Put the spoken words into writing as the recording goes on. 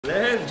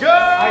Let's go!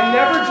 I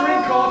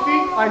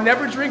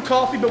never drink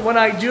coffee, but when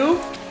I do,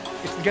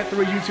 it's to get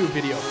through a YouTube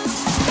video.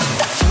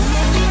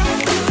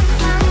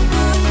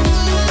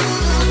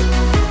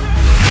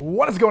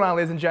 What is going on,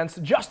 ladies and gents?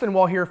 Justin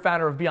Wall here,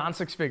 founder of Beyond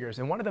Six Figures,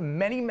 and one of the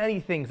many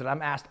things that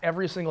I'm asked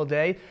every single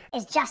day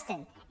is,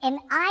 Justin, am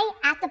I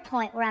at the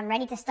point where I'm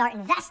ready to start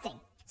investing?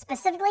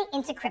 Specifically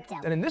into crypto.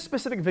 And in this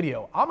specific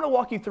video, I'm going to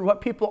walk you through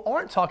what people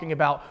aren't talking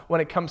about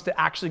when it comes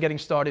to actually getting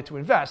started to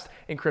invest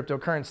in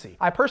cryptocurrency.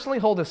 I personally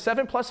hold a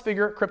 7+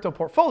 figure crypto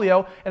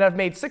portfolio, and I've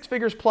made 6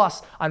 figures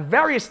plus on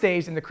various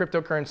days in the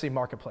cryptocurrency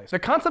marketplace. The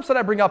concepts that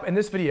I bring up in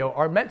this video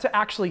are meant to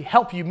actually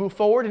help you move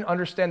forward and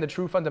understand the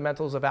true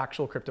fundamentals of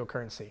actual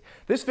cryptocurrency.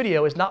 This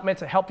video is not meant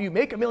to help you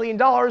make $1 million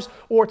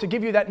or to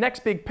give you that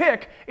next big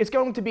pick. It's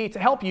going to be to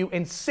help you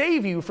and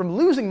save you from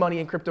losing money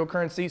in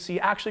cryptocurrency so you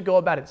actually go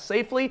about it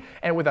safely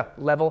and with a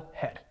level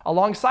head.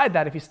 Alongside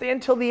that, if you stay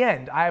until the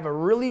end, I have a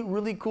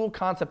really cool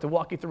concept to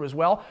walk you through as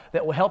well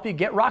that will help you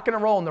get rocking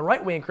and rolling the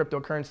right way in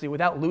cryptocurrency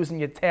without losing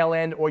your tail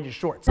end or your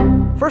shorts.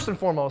 First and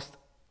foremost,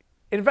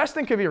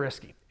 investing can be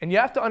risky, and you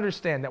have to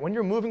understand that when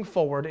you're moving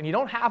forward and you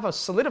don't have a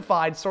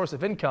solidified source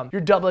of income, you're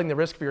doubling the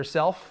risk for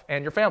yourself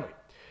and your family.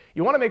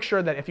 You want to make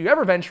sure that if you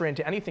ever venture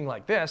into anything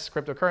like this,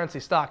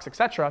 cryptocurrency, stocks,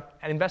 etc.,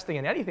 and investing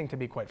in anything, to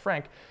be quite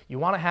frank, you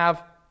want to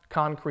have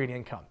concrete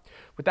income.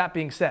 With that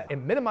being said, it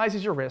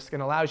minimizes your risk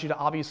and allows you to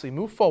obviously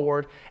move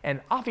forward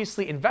and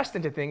obviously invest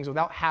into things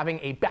without having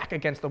a back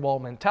against the wall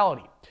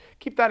mentality.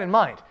 Keep that in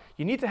mind.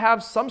 You need to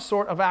have some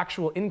sort of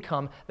actual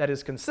income that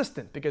is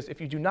consistent, because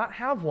if you do not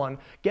have one,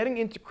 getting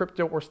into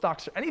crypto or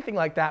stocks or anything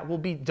like that will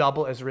be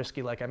double as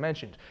risky, like I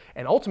mentioned,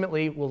 and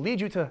ultimately will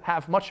lead you to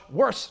have much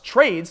worse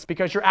trades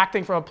because you're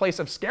acting from a place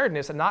of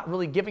scaredness and not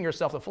really giving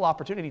yourself the full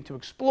opportunity to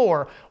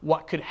explore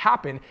what could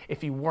happen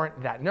if you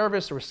weren't that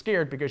nervous or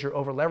scared because you're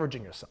over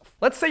leveraging yourself.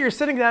 Let's say you're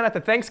sitting down at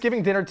the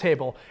Thanksgiving dinner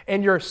table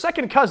and your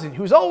second cousin,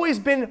 who's always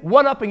been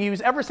one-upping you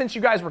ever since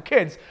you guys were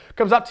kids,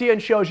 comes up to you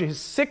and shows you his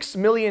 $6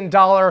 million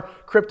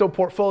crypto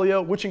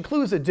portfolio, which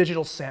includes a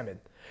digital salmon.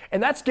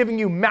 And that's giving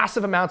you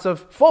massive amounts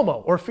of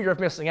FOMO, or fear of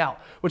missing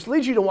out, which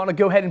leads you to want to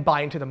go ahead and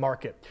buy into the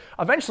market.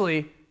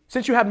 Eventually,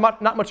 since you have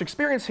not much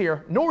experience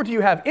here, nor do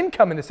you have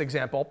income in this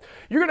example,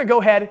 you're going to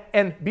go ahead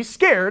and be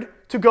scared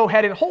to go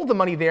ahead and hold the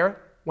money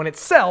there when it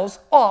sells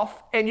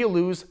off and you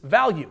lose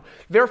value.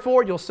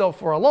 Therefore, you'll sell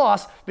for a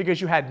loss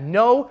because you had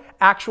no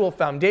actual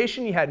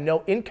foundation, you had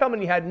no income,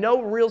 and you had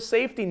no real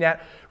safety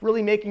net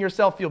really making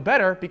yourself feel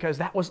better, because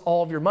that was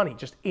all of your money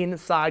just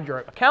inside your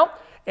account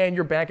and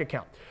your bank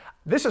account.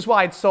 This is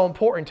why it's so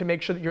important to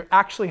make sure that you're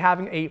actually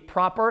having a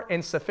proper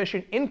and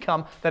sufficient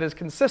income that is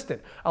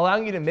consistent,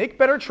 allowing you to make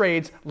better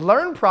trades,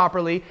 learn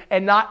properly,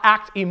 and not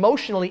act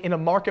emotionally in a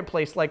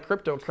marketplace like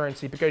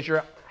cryptocurrency because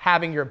you're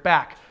having your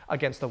back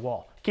against the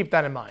wall. Keep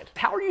that in mind.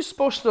 How are you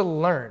supposed to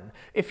learn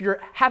if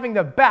you're having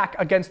the back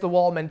against the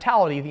wall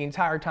mentality the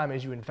entire time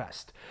as you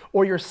invest?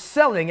 Or you're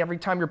selling every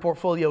time your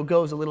portfolio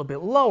goes a little bit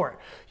lower?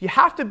 You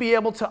have to be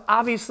able to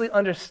obviously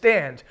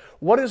understand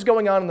what is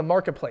going on in the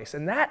marketplace,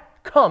 and that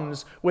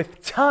comes with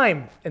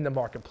time in the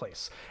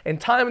marketplace. And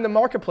time in the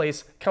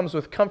marketplace comes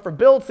with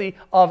comfortability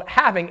of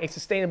having a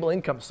sustainable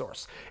income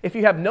source. If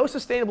you have no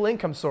sustainable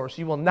income source,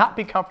 you will not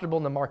be comfortable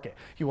in the market.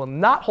 You will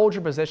not hold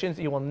your positions.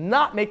 You will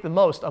not make the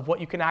most of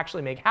what you can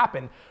actually make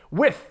happen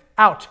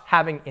without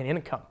having an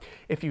income.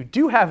 If you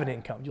do have an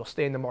income, you'll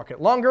stay in the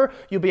market longer,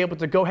 you'll be able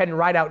to go ahead and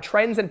ride out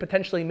trends and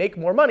potentially make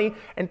more money,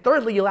 and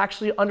thirdly, you'll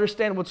actually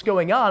understand what's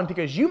going on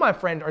because you, my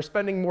friend, are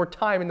spending more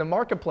time in the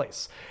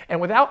marketplace. And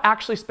without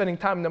actually spending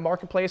time in the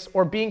marketplace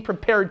or being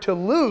prepared to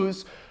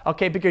lose,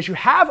 okay, because you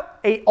have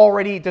a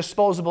already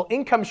disposable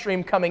income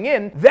stream coming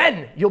in,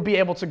 then you'll be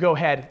able to go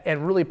ahead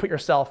and really put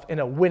yourself in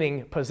a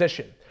winning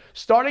position.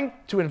 Starting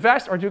to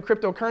invest or do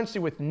cryptocurrency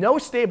with no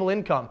stable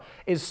income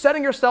is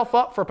setting yourself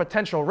up for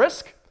potential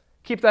risk.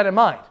 Keep that in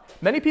mind.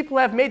 Many people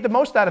have made the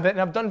most out of it and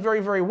have done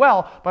very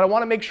well, but I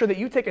want to make sure that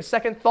you take a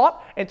second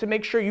thought and to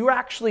make sure you're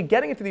actually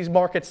getting into these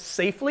markets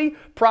safely,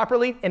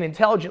 properly, and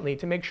intelligently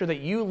to make sure that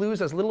you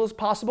lose as little as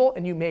possible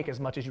and you make as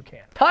much as you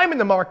can. Time in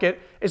the market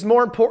is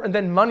more important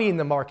than money in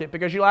the market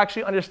because you'll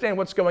actually understand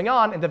what's going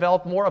on and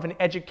develop more of an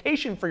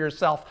education for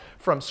yourself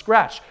from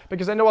scratch.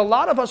 Because I know a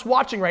lot of us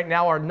watching right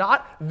now are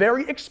not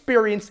very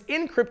experienced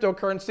in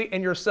cryptocurrency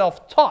and you're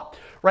self-taught,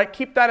 right?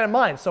 Keep that in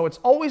mind. So it's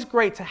always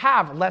great to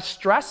have less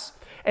stress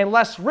and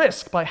less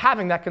risk by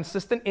having that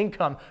consistent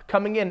income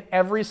coming in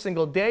every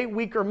single day,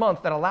 week, or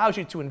month that allows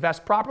you to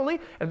invest properly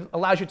and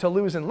allows you to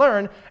lose and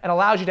learn and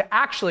allows you to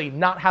actually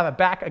not have a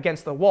back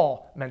against the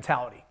wall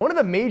mentality. One of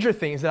the major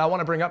things that I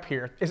want to bring up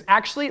here is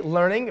actually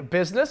learning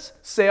business,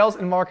 sales,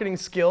 and marketing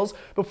skills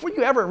before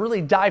you ever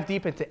really dive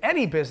deep into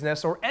any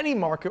business or any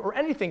market or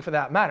anything for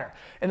that matter.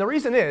 And the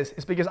reason is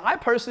because I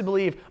personally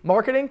believe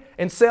marketing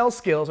and sales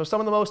skills are some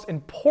of the most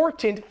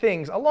important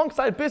things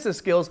alongside business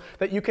skills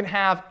that you can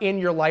have in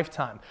your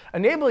lifetime,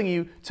 enabling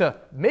you to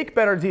make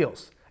better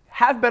deals,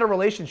 have better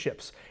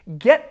relationships,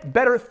 get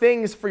better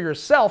things for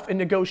yourself in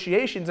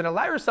negotiations, and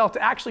allow yourself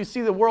to actually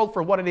see the world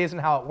for what it is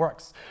and how it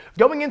works.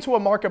 Going into a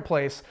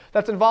marketplace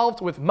that's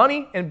involved with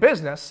money and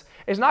business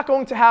is not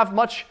going to have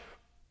much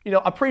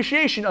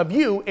appreciation of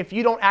you if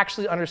you don't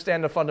actually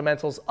understand the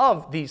fundamentals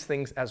of these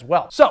things as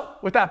well. So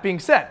with that being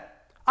said,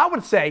 I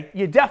would say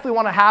you definitely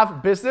want to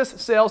have business,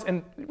 sales,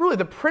 and really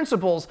the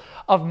principles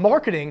of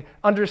marketing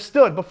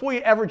understood before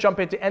you ever jump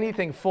into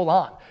anything full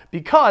on.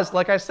 Because,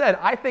 like I said,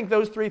 I think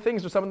those three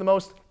things are some of the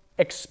most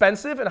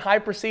expensive and high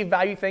perceived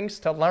value things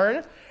to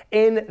learn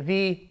in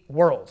the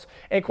world.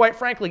 And quite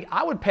frankly,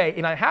 I would pay,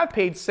 and I have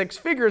paid 6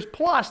 figures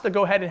plus to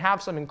go ahead and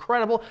have some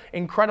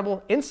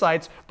incredible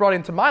insights brought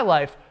into my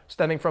life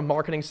stemming from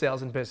marketing,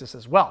 sales, and business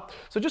as well.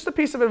 So just a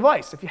piece of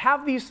advice, if you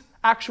have these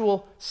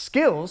actual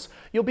skills,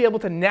 you'll be able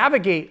to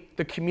navigate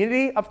the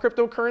community of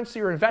cryptocurrency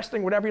or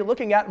investing, whatever you're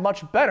looking at,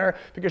 much better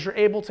because you're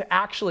able to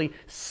actually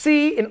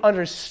see and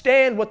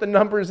understand what the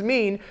numbers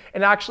mean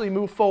and actually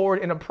move forward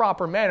in a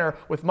proper manner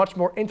with much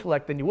more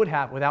intellect than you would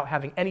have without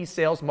having any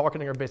sales,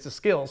 marketing, or business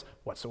skills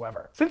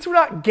whatsoever. Since we're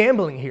not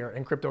gambling here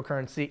in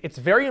cryptocurrency, it's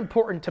very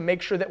important to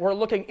make sure that we're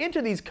looking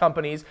into these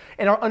companies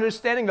and are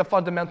understanding the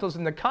fundamentals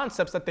and the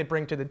concepts that they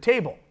bring to the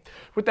table.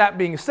 With that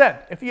being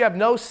said, if you have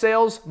no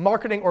sales,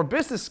 marketing, or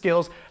business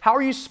skills, how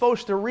are you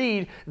supposed to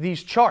read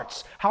these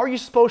charts? How are you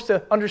supposed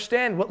to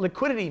understand what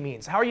liquidity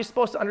means? How are you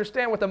supposed to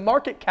understand what the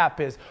market cap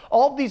is?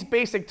 All of these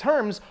basic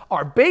terms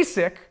are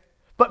basic,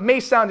 but may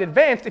sound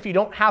advanced if you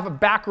don't have a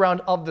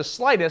background of the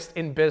slightest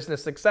in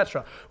business,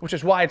 etc. Which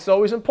is why it's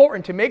always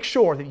important to make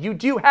sure that you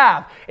do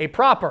have a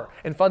proper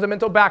and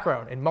fundamental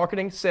background in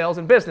marketing, sales,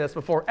 and business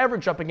before ever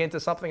jumping into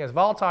something as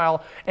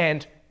volatile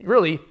and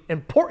really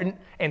important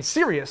and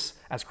serious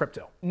as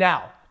crypto.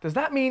 Now, does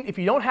that mean if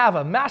you don't have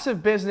a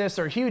massive business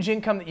or huge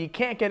income that you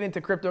can't get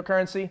into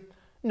cryptocurrency?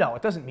 No,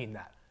 it doesn't mean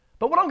that.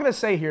 But what I'm going to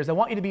say here is I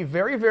want you to be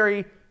very,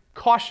 very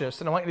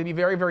cautious, and I want you to be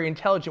very, very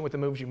intelligent with the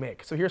moves you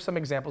make. So here's some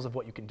examples of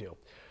what you can do.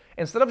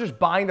 Instead of just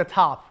buying the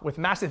top with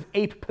massive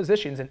ape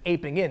positions and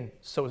aping in,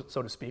 so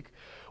to speak,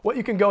 what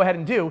you can go ahead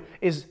and do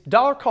is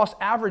dollar cost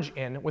average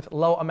in with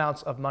low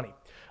amounts of money.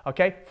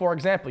 Okay, for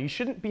example, you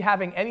shouldn't be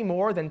having any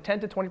more than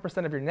 10 to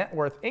 20% of your net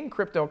worth in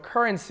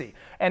cryptocurrency.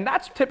 And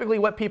that's typically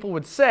what people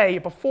would say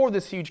before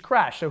this huge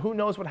crash. So who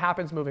knows what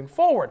happens moving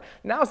forward?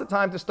 Now's the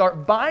time to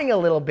start buying a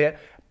little bit,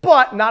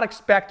 but not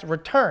expect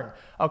return.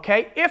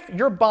 Okay, if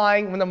you're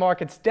buying when the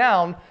market's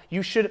down,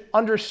 you should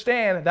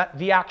understand that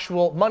the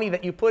actual money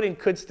that you put in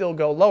could still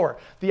go lower.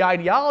 The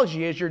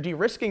ideology is you're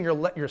de-risking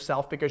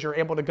yourself because you're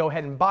able to go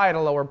ahead and buy at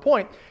a lower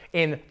point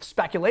in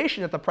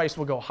speculation that the price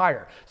will go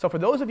higher. So for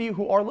those of you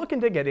who are looking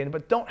to get in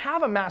but don't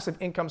have a massive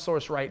income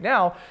source right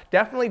now,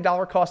 definitely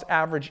dollar cost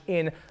average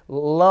in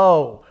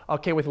low,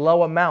 okay, with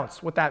low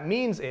amounts. What that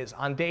means is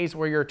on days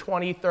where you're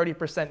 20,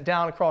 30%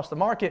 down across the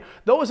market,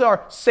 those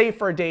are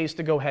safer days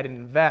to go ahead and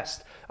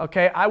invest.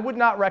 Okay, I would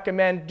not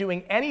recommend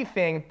doing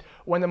anything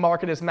when the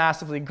market is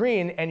massively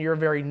green and you're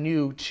very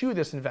new to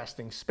this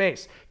investing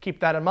space. Keep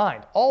that in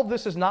mind. All of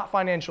this is not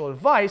financial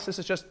advice. This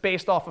is just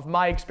based off of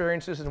my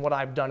experiences and what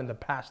I've done in the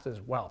past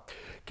as well.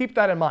 Keep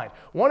that in mind.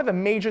 One of the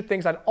major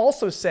things I'd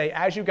also say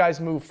as you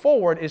guys move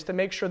forward is to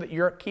make sure that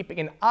you're keeping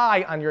an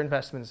eye on your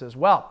investments as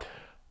well.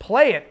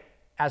 Play it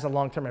as a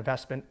long-term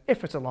investment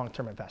if it's a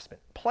long-term investment.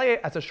 Play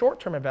it as a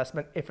short-term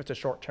investment if it's a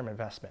short-term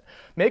investment.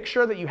 Make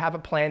sure that you have a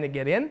plan to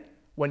get in.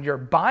 When you're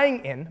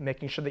buying in,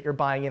 making sure that you're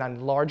buying in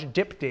on large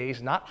dip days,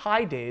 not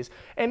high days,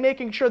 and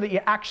making sure that you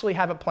actually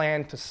have a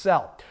plan to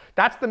sell.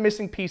 That's the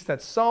missing piece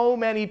that so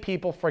many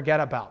people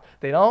forget about.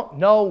 They don't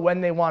know when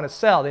they want to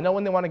sell. They know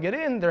when they want to get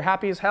in. They're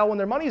happy as hell when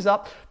their money's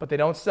up, but they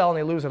don't sell and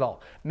they lose it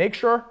all. Make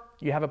sure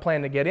you have a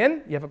plan to get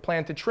in, you have a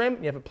plan to trim,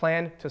 you have a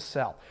plan to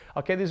sell.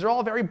 Okay, these are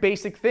all very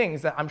basic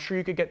things that I'm sure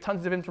you could get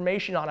tons of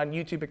information on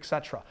YouTube,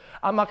 etc.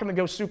 I'm not going to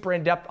go super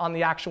in depth on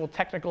the actual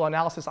technical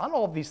analysis on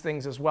all of these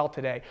things as well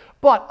today,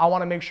 but I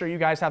want to make sure you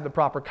guys have the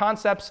proper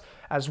concepts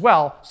as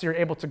well so you're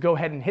able to go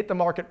ahead and hit the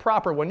market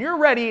proper when you're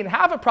ready and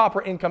have a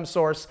proper income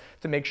source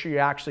to make sure you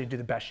actually do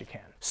the best you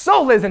can.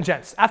 So, ladies and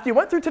gents, after you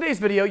went through today's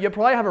video, you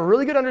probably have a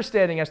really good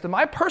understanding as to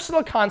my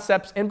personal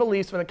concepts and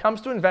beliefs when it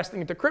comes to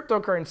investing into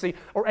cryptocurrency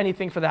or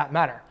anything for that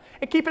matter.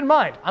 And keep in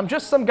mind, I'm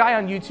just some guy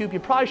on YouTube. You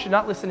probably should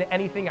not listen to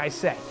anything I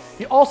say.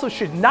 You also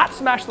should not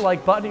smash the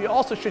like button. You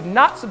also should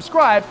not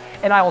subscribe,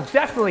 and I will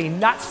definitely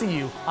not see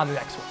you on the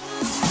next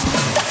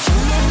one.